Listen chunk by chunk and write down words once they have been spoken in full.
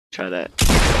Try that.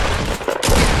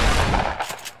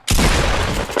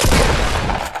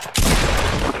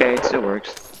 Okay, it still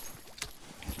works.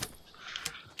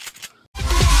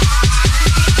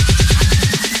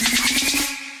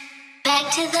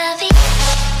 Back to the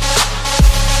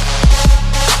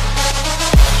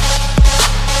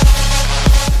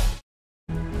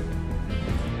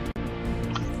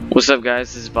What's up,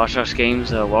 guys? This is Bosch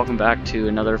Games. Welcome back to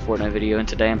another Fortnite video, and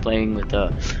today I'm playing with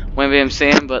Wham Bam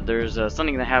Sam. But there's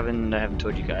something that I haven't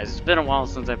told you guys. It's been a while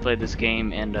since I played this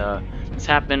game, and this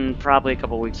happened probably a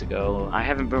couple weeks ago. I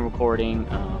haven't been recording.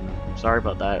 Sorry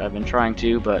about that. I've been trying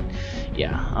to, but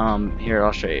yeah. Here,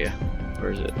 I'll show you.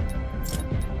 Where is it?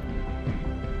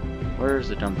 Where's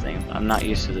the dumb thing? I'm not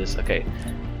used to this. Okay,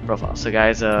 profile. So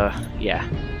guys, yeah.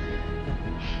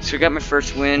 So I got my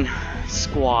first win,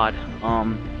 squad.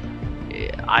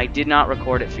 I did not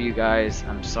record it for you guys.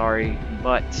 I'm sorry,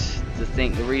 but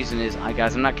the reason is,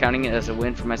 guys, I'm not counting it as a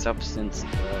win for myself since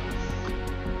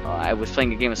I was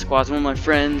playing a game of squads with one of my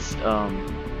friends.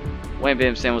 Wham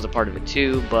Bam Sam was a part of it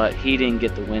too, but he didn't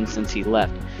get the win since he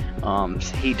left.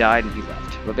 He died and he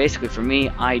left. But basically, for me,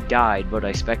 I died, but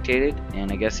I spectated,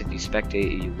 and I guess if you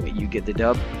spectate, you get the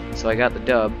dub. So I got the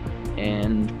dub,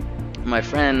 and my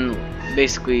friend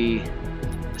basically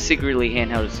secretly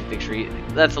handheld his victory.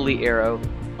 That's Elite Arrow.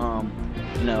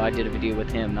 You know, I did a video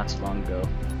with him not so long ago,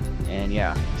 and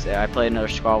yeah, so I played another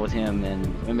squad with him and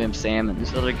Wham Bam Sam and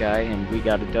this other guy, and we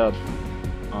got a dub.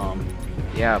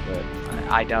 Yeah, but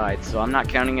I died, so I'm not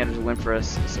counting it as a win for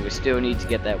us. So we still need to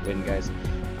get that win, guys.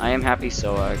 I am happy,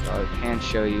 so I can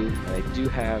show you. I do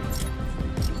have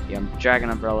the Dragon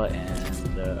Umbrella and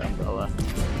the Umbrella,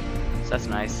 so that's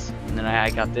nice. And then I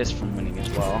got this from winning as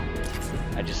well.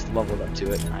 I just leveled up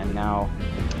to it. I'm now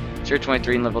tier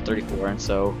 23 and level 34, and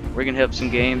so we're gonna hit up some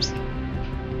games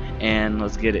and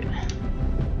let's get it.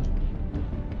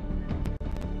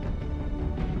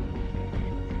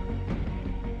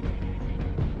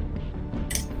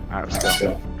 Alright, let's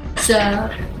go.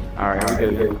 Alright,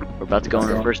 here we go. We're about to go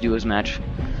on our first duos match.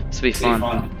 This will be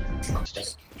fun.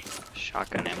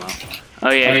 Shotgun ammo. Oh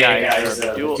yeah, guys,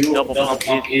 double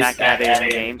pump is back at it in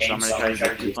the game, so I'm gonna try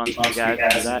to do 2 pumps for you guys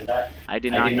to do that. I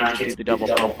did not get to do the double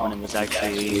pump when it was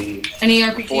actually any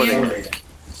RPG ammo?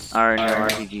 Alright, no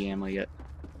RPG ammo yet.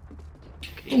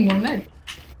 Okay. More med.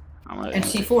 And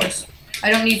C4s. I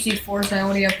don't need C4s, I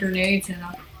already have grenades and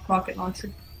a rocket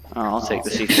launcher. Oh, I'll take the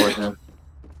C4s then.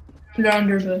 Put it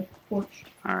under the porch.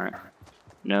 Alright.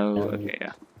 No, okay,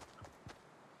 yeah.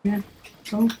 Yeah.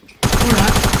 Oh, or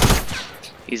not.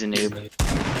 He's a noob.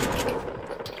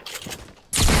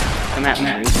 Come at me,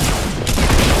 noob.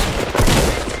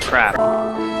 Crap.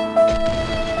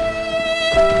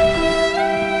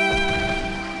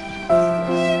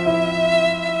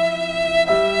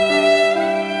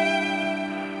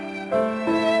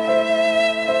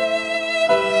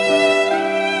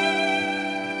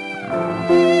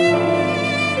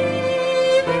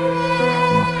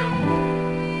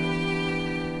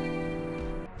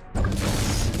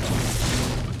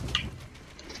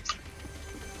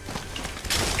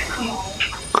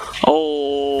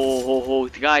 Oh,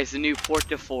 guys, the new Fort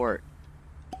to Fort.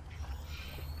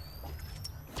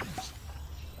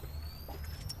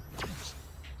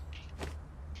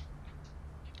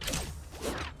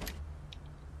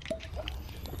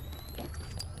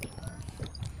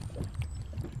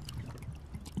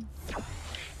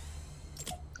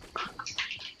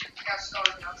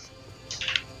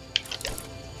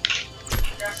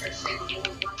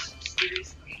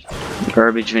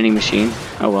 Garbage vending machine.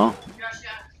 Oh well.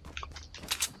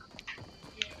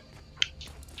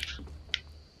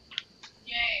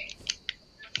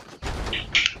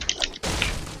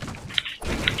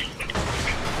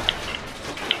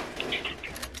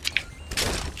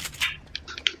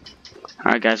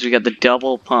 Alright, guys, we got the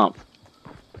double pump.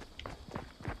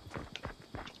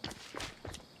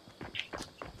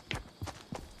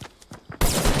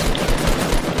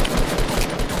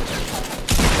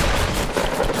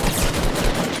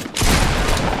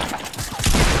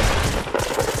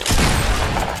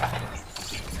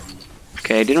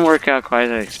 Okay, it didn't work out quite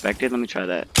as I expected. Let me try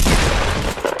that.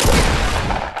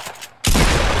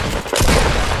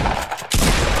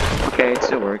 Okay, it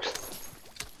still works.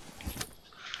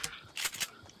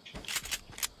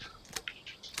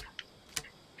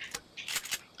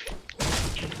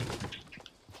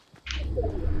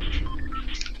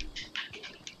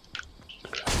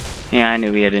 Yeah, I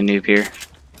knew we had a noob here.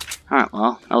 Alright,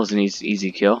 well, that was an easy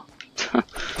kill.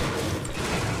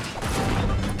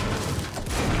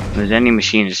 The vending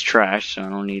machine is trash, so I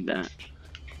don't need that. I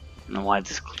don't know why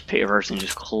this person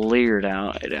just cleared it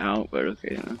out, but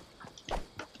okay then.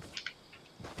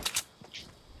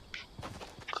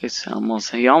 Place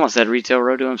he almost had retail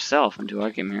road to himself until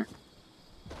I came here.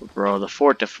 But bro, the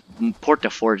port to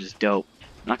Forge is dope.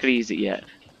 I'm not gonna use it yet.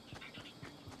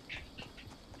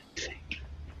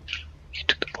 He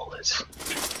took the bullets.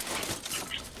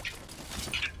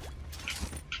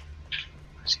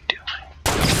 What's he doing?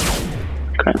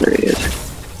 God, there he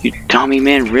is. You dummy,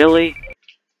 man, really?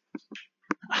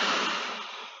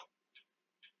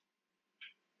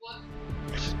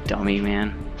 Dummy,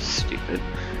 man. Stupid.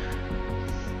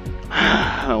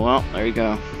 Oh well, there you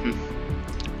go.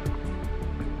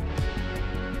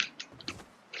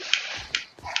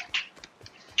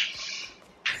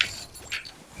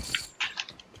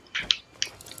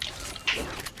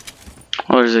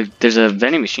 Oh, there's a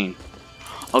vending machine.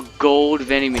 A gold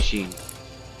vending machine.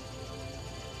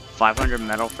 500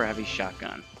 metal for heavy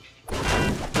shotgun.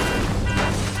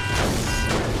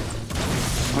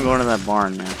 I'm going to that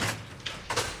barn, man.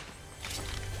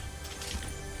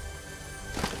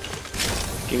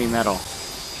 Give me metal.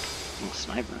 Oh,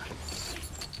 sniper.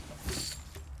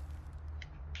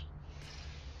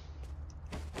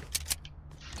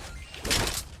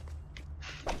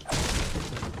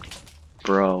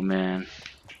 Bro, man.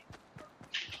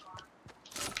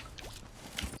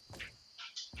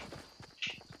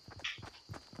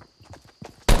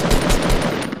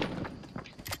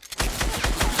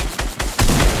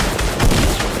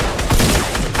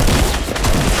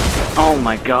 Oh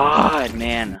my god,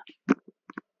 man.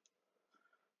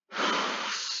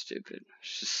 Stupid.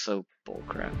 It's just so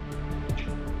bullcrap.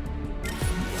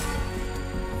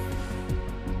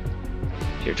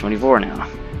 Tier 24 now.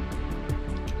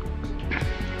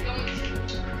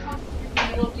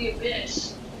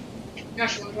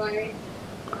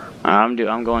 I'm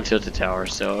going to the tower,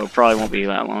 so it probably won't be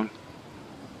that long.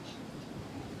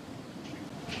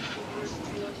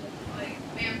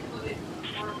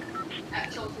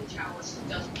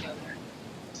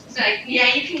 He's like,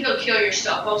 yeah, you can go kill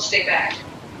yourself. I'll stay back.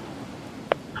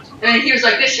 And he was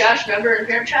like this, Josh. Remember in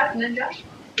Parent Trap? And then Josh,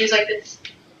 he was like this.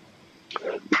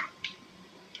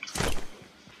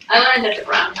 I learned at the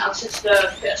Brown House. It's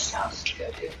the best house to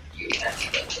go to. You have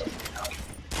to go to.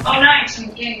 Oh, nice. I'm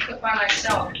getting cooked by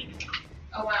myself.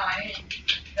 Oh, wow. I didn't.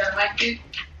 That mic, dude?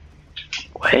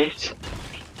 Wait.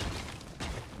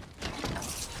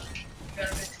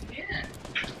 Yeah.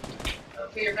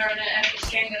 Hopefully you're better at this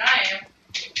game than I am.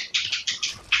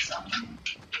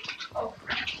 Oh,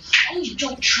 crap. Oh,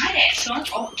 don't try that, son.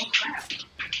 Oh, crap.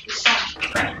 This son's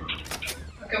crap.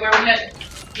 Okay, where are we headed?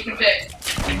 You can pick.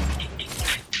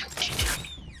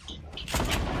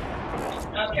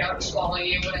 Okay, I'll just follow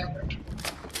you, whatever.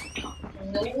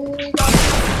 No.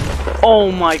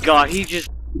 Oh my god, he just...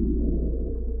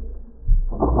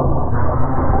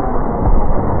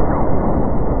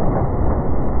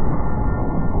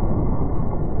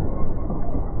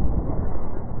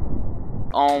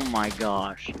 Oh my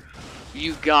gosh.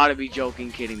 You gotta be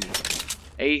joking, kidding me.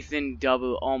 Ethan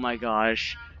double, oh my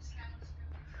gosh.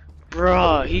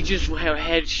 Bruh, he just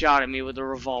headshot at me with a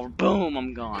revolver. Boom,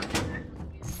 I'm gone.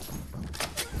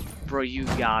 Bro, you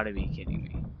gotta be kidding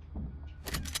me.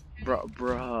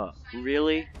 Bruh,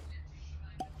 really?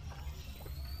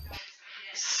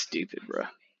 Stupid, bruh.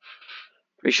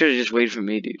 He should have just waited for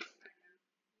me, dude.